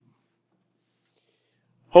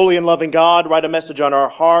Holy and loving God, write a message on our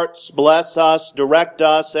hearts, bless us, direct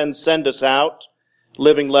us, and send us out,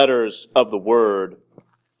 living letters of the Word.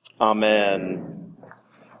 Amen.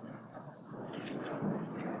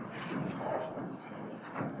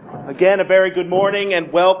 Again, a very good morning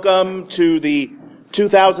and welcome to the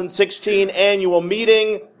 2016 annual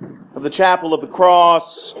meeting of the Chapel of the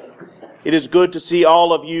Cross. It is good to see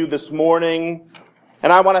all of you this morning,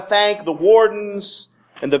 and I want to thank the wardens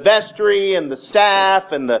and the vestry and the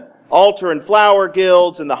staff and the altar and flower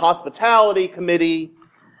guilds and the hospitality committee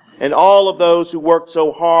and all of those who worked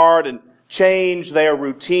so hard and changed their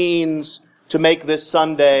routines to make this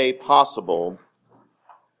Sunday possible.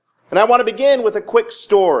 And I want to begin with a quick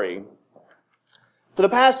story. For the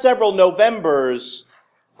past several Novembers,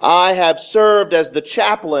 I have served as the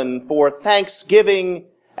chaplain for Thanksgiving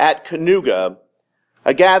at Cayuga,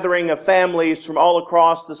 a gathering of families from all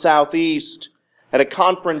across the Southeast at a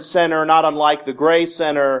conference center not unlike the Gray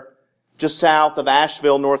Center just south of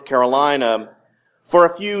Asheville, North Carolina, for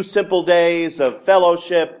a few simple days of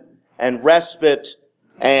fellowship and respite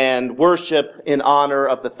and worship in honor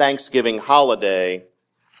of the Thanksgiving holiday.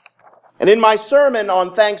 And in my sermon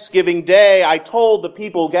on Thanksgiving Day, I told the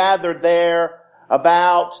people gathered there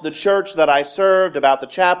about the church that I served, about the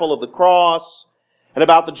Chapel of the Cross, and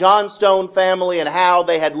about the Johnstone family and how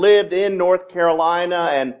they had lived in North Carolina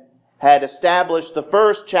and had established the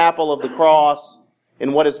first Chapel of the Cross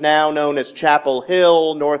in what is now known as Chapel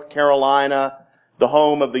Hill, North Carolina, the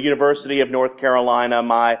home of the University of North Carolina,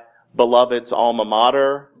 my beloved's alma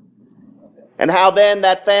mater. And how then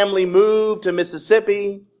that family moved to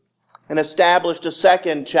Mississippi and established a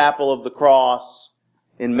second Chapel of the Cross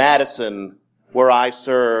in Madison, where I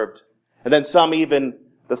served, and then some even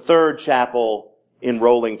the third chapel in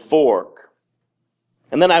Rolling Fork.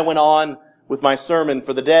 And then I went on with my sermon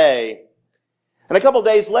for the day. And a couple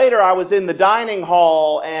days later, I was in the dining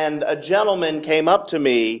hall, and a gentleman came up to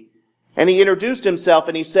me, and he introduced himself,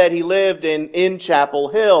 and he said he lived in Chapel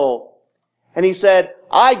Hill. And he said,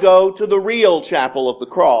 "I go to the real Chapel of the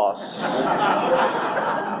Cross."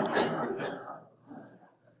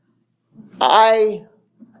 I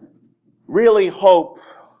really hope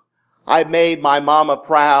I made my mama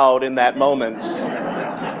proud in that moment,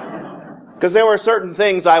 because there were certain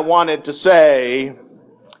things I wanted to say,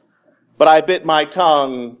 but I bit my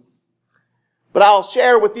tongue. But I'll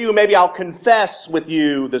share with you, maybe I'll confess with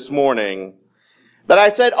you this morning, that I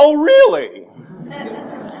said, "Oh, really?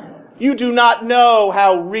 You do not know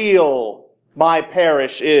how real my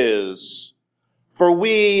parish is. For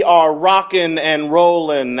we are rockin' and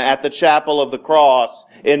rollin' at the Chapel of the Cross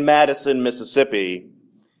in Madison, Mississippi.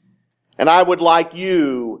 And I would like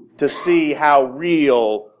you to see how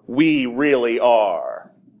real we really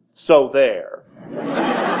are. So there."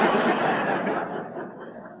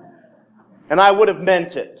 And I would have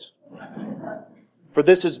meant it. For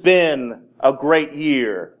this has been a great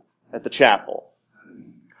year at the chapel.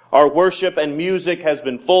 Our worship and music has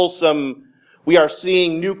been fulsome. We are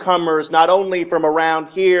seeing newcomers not only from around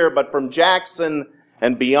here, but from Jackson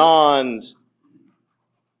and beyond.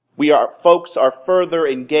 Folks are further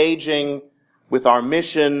engaging with our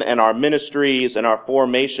mission and our ministries and our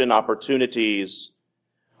formation opportunities.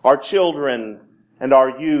 Our children and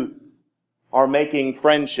our youth are making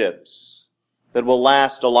friendships that will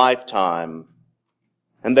last a lifetime.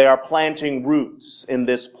 And they are planting roots in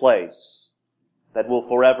this place that will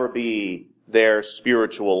forever be their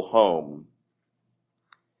spiritual home.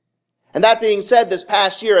 And that being said, this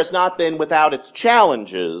past year has not been without its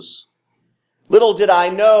challenges. Little did I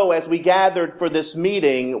know as we gathered for this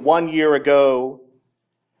meeting 1 year ago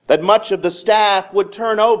that much of the staff would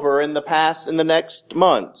turn over in the next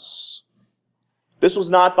months. This was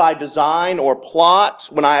not by design or plot.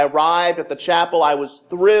 When I arrived at the chapel, I was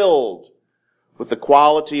thrilled with the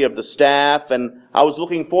quality of the staff, and I was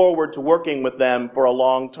looking forward to working with them for a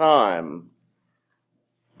long time.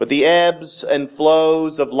 But the ebbs and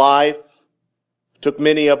flows of life took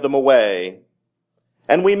many of them away,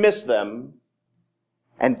 and we miss them.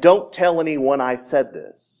 And don't tell anyone I said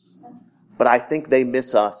this, but I think they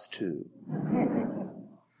miss us too.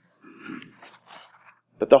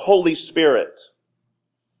 But the Holy Spirit,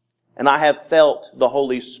 and I have felt the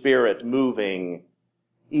Holy Spirit moving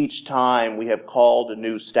each time we have called a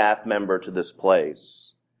new staff member to this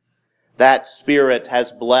place. That Spirit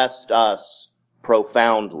has blessed us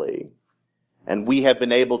profoundly, and we have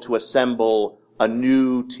been able to assemble a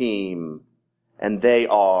new team, and they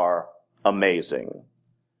are amazing.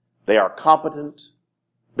 They are competent,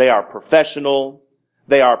 they are professional,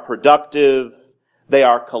 they are productive, they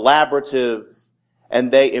are collaborative,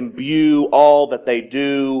 and they imbue all that they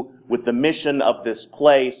do with the mission of this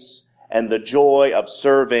place and the joy of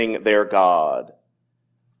serving their God.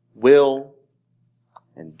 Will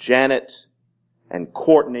and Janet and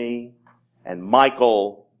Courtney and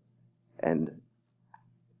Michael and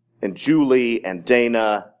Julie and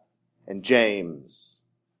Dana and James,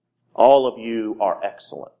 all of you are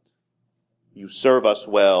excellent. You serve us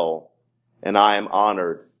well, and I am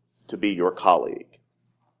honored to be your colleague.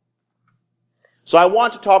 So I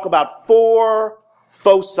want to talk about 4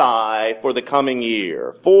 foci for the coming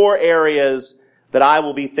year, 4 areas that I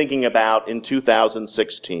will be thinking about in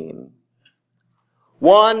 2016.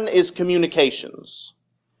 One is communications.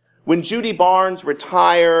 When Judy Barnes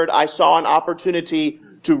retired, I saw an opportunity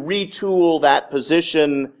to retool that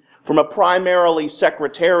position from a primarily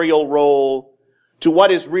secretarial role to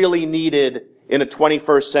what is really needed in a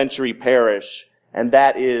 21st century parish, and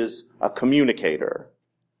that is a communicator.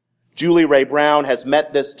 Julie Ray Brown has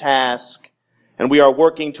met this task, and we are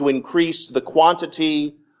working to increase the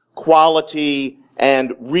quantity, quality,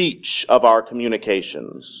 and reach of our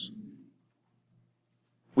communications.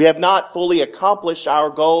 We have not fully accomplished our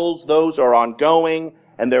goals. Those are ongoing,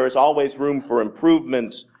 and there is always room for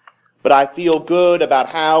improvement. But I feel good about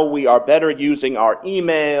how we are better using our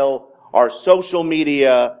email, our social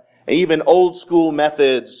media, and even old school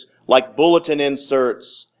methods like bulletin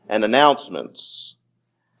inserts and announcements.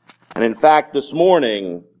 And in fact, this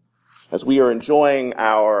morning, as we are enjoying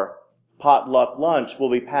our potluck lunch, we'll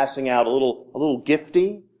be passing out a little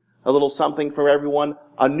gifty, a little something for everyone,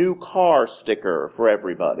 a new car sticker for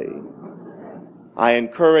everybody. I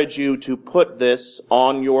encourage you to put this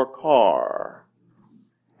on your car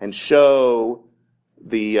and show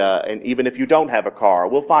and even if you don't have a car,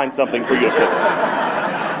 we'll find something for you to put.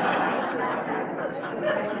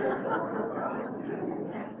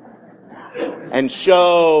 And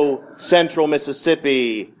show Central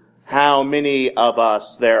Mississippi how many of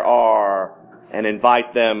us there are, and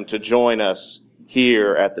invite them to join us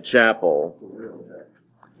here at the chapel.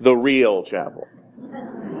 The real chapel.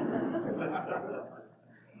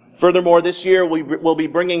 Furthermore, this year we'll be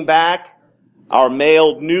bringing back our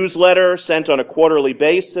mailed newsletter sent on a quarterly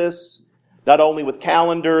basis, not only with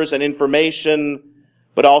calendars and information,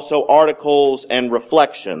 but also articles and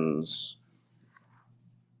reflections.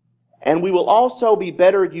 And we will also be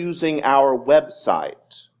better using our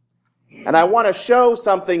website. And I want to show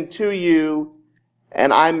something to you,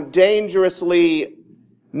 and I'm dangerously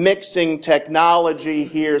mixing technology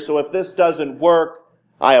here, so if this doesn't work,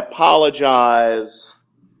 I apologize.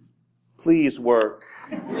 Please work.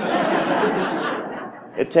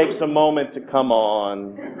 It takes a moment to come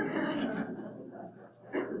on.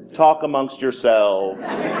 Talk amongst yourselves.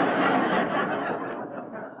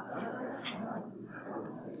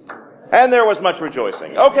 And there was much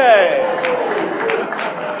rejoicing. Okay.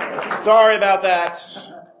 Sorry about that.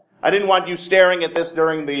 I didn't want you staring at this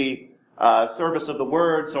during the service of the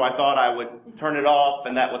word, so I thought I would turn it off,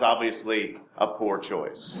 and that was obviously a poor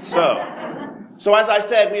choice. So as I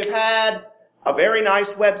said, we have had a very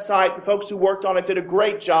nice website. The folks who worked on it did a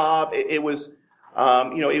great job. It was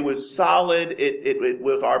solid. It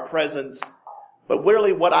was our presence. But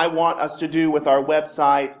really what I want us to do with our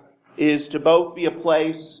website is to both be a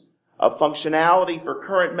place of functionality for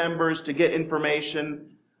current members to get information,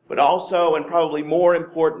 but also, and probably more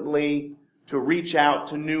importantly, to reach out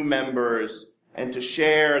to new members and to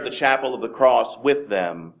share the Chapel of the Cross with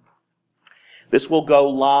them. This will go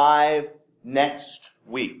live next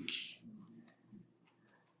week.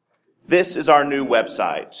 This is our new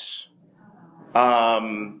website.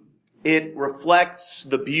 It reflects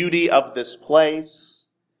the beauty of this place,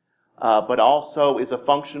 but also is a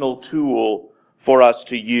functional tool for us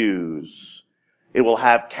to use. It will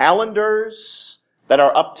have calendars that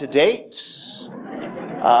are up to date, so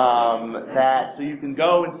you can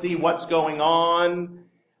go and see what's going on.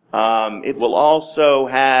 It will also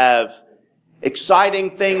have exciting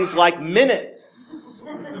things like minutes.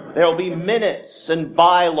 There will be minutes and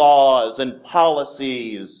bylaws and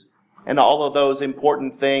policies and all of those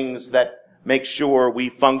important things that make sure we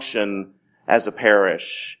function as a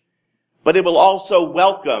parish. But it will also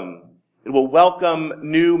welcome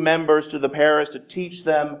new members to the parish to teach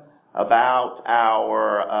them about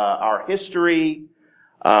our history.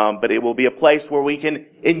 But it will be a place where we can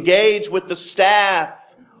engage with the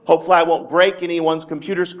staff. Hopefully I won't break anyone's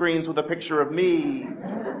computer screens with a picture of me.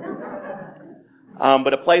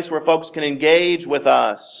 But a place where folks can engage with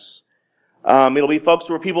us. It'll be folks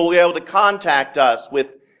where people will be able to contact us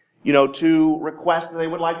with, to request that they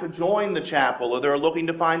would like to join the chapel, or they're looking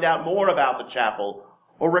to find out more about the chapel,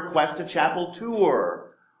 or request a chapel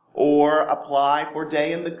tour, or apply for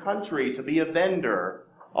Day in the Country to be a vendor.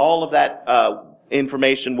 All of that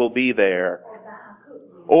information will be there.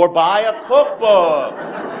 or buy a cookbook.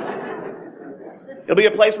 It'll be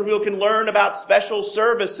a place where people can learn about special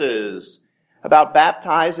services, about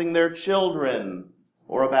baptizing their children,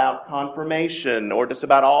 or about confirmation, or just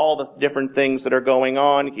about all the different things that are going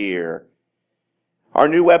on here. Our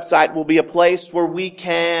new website will be a place where we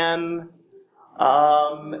can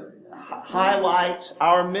highlight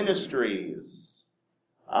our ministries,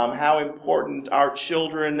 how important our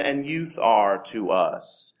children and youth are to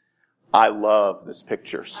us. I love this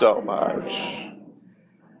picture so much.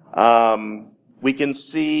 We can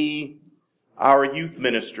see our youth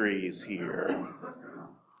ministries here.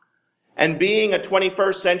 And being a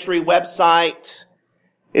 21st century website,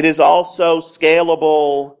 it is also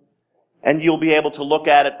scalable, and you'll be able to look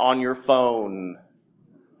at it on your phone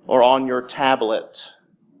or on your tablet.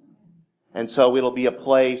 And so it'll be a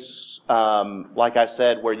place, like I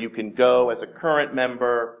said, where you can go as a current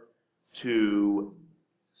member to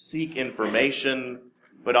seek information,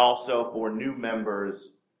 but also for new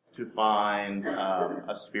members to find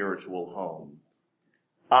a spiritual home.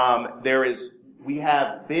 We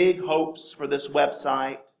have big hopes for this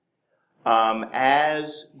website.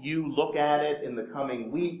 As you look at it in the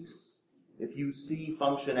coming weeks, if you see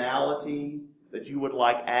functionality that you would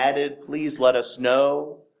like added, please let us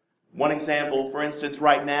know. One example, for instance,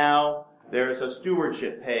 right now, there's a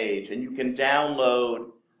stewardship page, and you can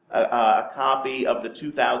download a copy of the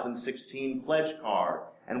 2016 pledge card.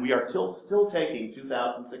 And we are still taking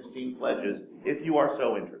 2016 pledges if you are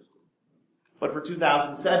so interested. But for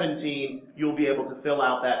 2017, you'll be able to fill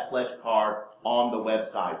out that pledge card on the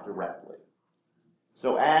website directly.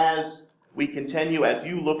 So as we continue, as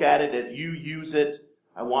you look at it, as you use it,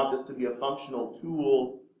 I want this to be a functional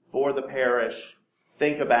tool for the parish.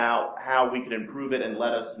 Think about how we can improve it and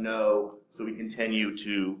let us know so we continue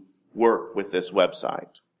to work with this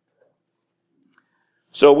website.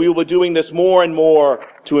 So we will be doing this more and more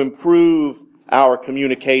to improve our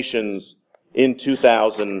communications in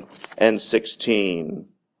 2016.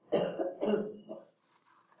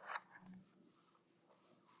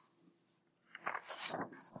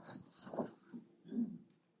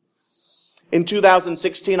 In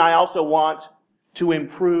 2016, I also want to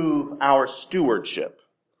improve our stewardship.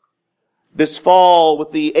 This fall,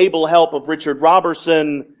 with the able help of Richard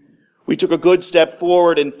Robertson, we took a good step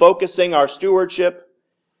forward in focusing our stewardship,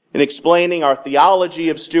 in explaining our theology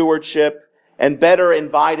of stewardship, and better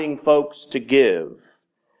inviting folks to give.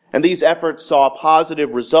 And these efforts saw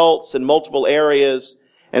positive results in multiple areas,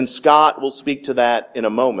 and Scott will speak to that in a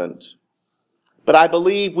moment. But I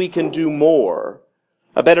believe we can do more.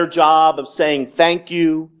 A better job of saying thank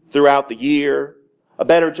you throughout the year, a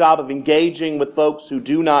better job of engaging with folks who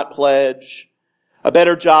do not pledge, a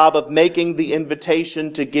better job of making the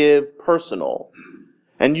invitation to give personal,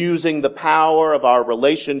 and using the power of our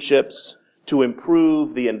relationships to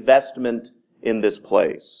improve the investment in this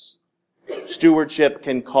place. Stewardship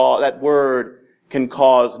that word can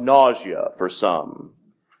cause nausea for some.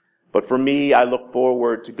 But for me, I look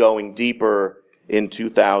forward to going deeper in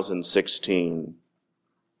 2016.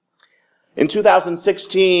 In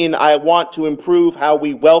 2016, I want to improve how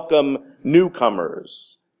we welcome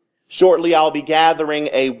newcomers. Shortly, I'll be gathering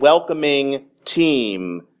a welcoming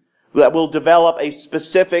team that will develop a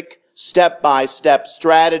specific step-by-step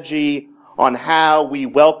strategy on how we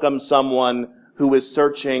welcome someone who is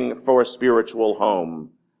searching for a spiritual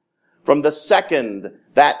home. From the second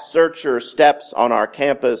that searcher steps on our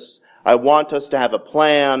campus, I want us to have a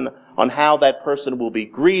plan on how that person will be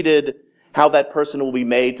greeted, how that person will be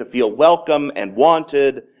made to feel welcome and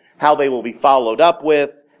wanted, how they will be followed up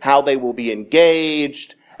with, how they will be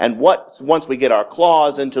engaged, and once we get our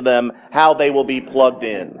claws into them, how they will be plugged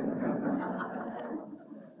in.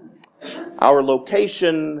 Our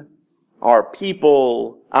location, our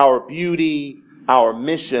people, our beauty, our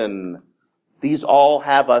mission, these all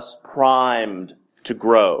have us primed to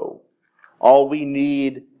grow. All we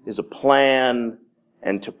need is a plan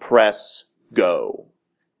and to press go.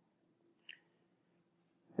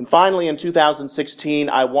 And finally, in 2016,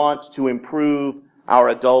 I want to improve our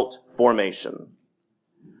adult formation.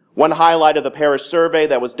 One highlight of the parish survey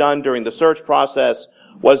that was done during the search process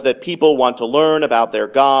was that people want to learn about their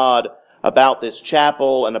God, about this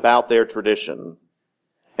chapel, and about their tradition.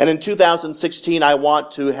 And in 2016, I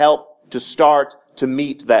want to help to start to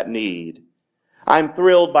meet that need. I'm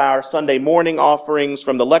thrilled by our Sunday morning offerings,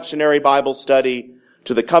 from the lectionary Bible study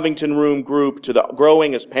to the Covington Room group to the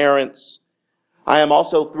Growing as Parents. I am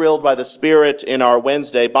also thrilled by the spirit in our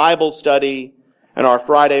Wednesday Bible study and our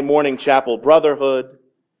Friday morning chapel brotherhood.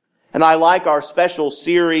 And I like our special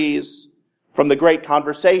series, from the Great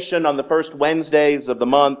Conversation on the first Wednesdays of the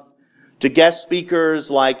month to guest speakers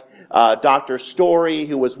like Dr. Story,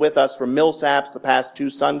 who was with us from Millsaps the past 2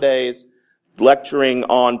 Sundays, lecturing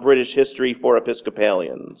on British history for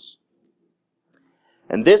Episcopalians.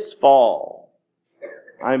 And this fall,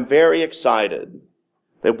 I'm very excited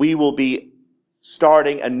that we will be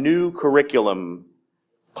starting a new curriculum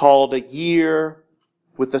called A Year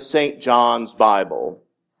with the St. John's Bible.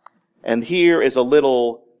 And here is a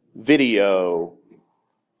little video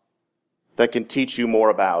that can teach you more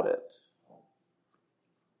about it.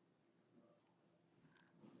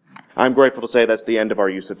 I'm grateful to say that's the end of our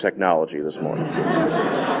use of technology this morning.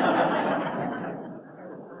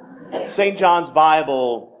 St. John's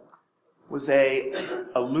Bible was a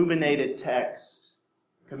illuminated text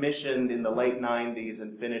commissioned in the late 90s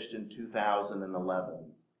and finished in 2011.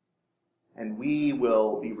 And we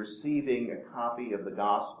will be receiving a copy of the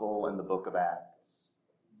Gospel and the Book of Acts.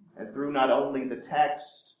 And through not only the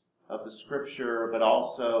text of the Scripture, but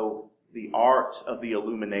also the art of the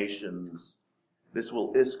illuminations,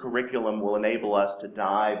 this curriculum will enable us to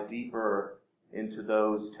dive deeper into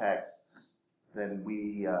those texts than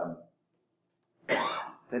we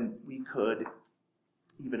could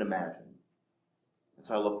even imagine. And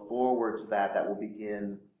so I look forward to that. That will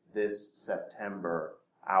begin this September,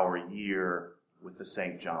 our year with the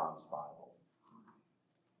St. John's Bible.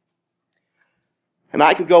 And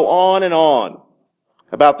I could go on and on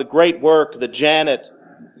about the great work that Janet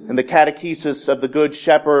and the catechesis of the Good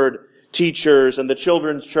Shepherd teachers and the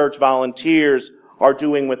Children's Church volunteers are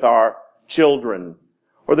doing with our children,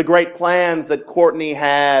 or the great plans that Courtney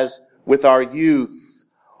has with our youth,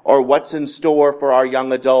 or what's in store for our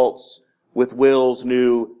young adults with Will's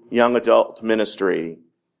new young adult ministry,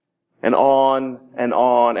 and on and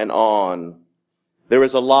on and on. There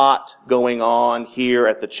is a lot going on here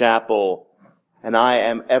at the chapel, and I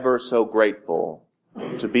am ever so grateful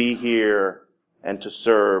to be here and to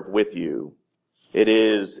serve with you. It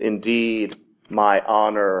is indeed my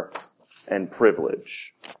honor and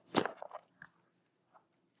privilege.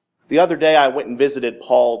 The other day I went and visited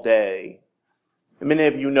Paul Day. And many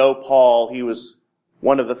of you know Paul. He was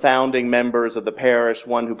one of the founding members of the parish,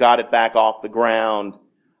 one who got it back off the ground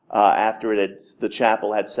after the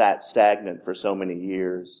chapel had sat stagnant for so many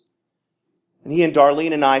years. And he and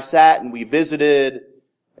Darlene and I sat and we visited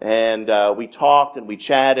and we talked and we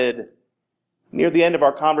chatted. Near the end of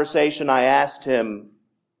our conversation, I asked him,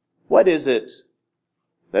 "What is it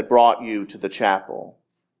that brought you to the chapel?"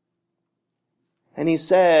 And he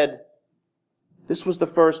said, "This was the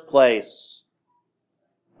first place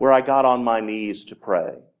where I got on my knees to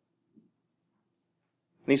pray." And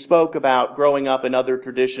he spoke about growing up in other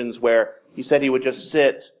traditions where he said he would just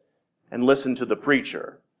sit and listen to the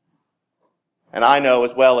preacher. And I know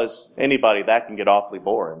as well as anybody that can get awfully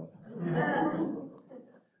boring.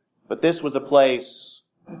 But this was a place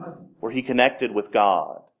where he connected with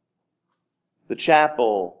God. The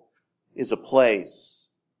chapel is a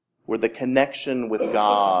place where the connection with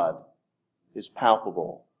God is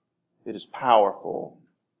palpable, it is powerful,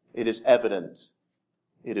 it is evident,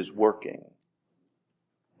 it is working.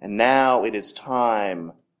 And now it is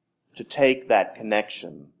time to take that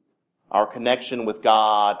connection, our connection with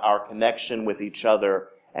God, our connection with each other,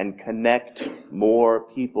 and connect more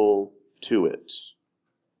people to it.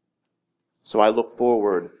 So I look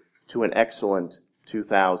forward to an excellent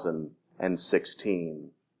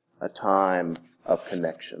 2016, a time of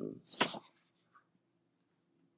connections.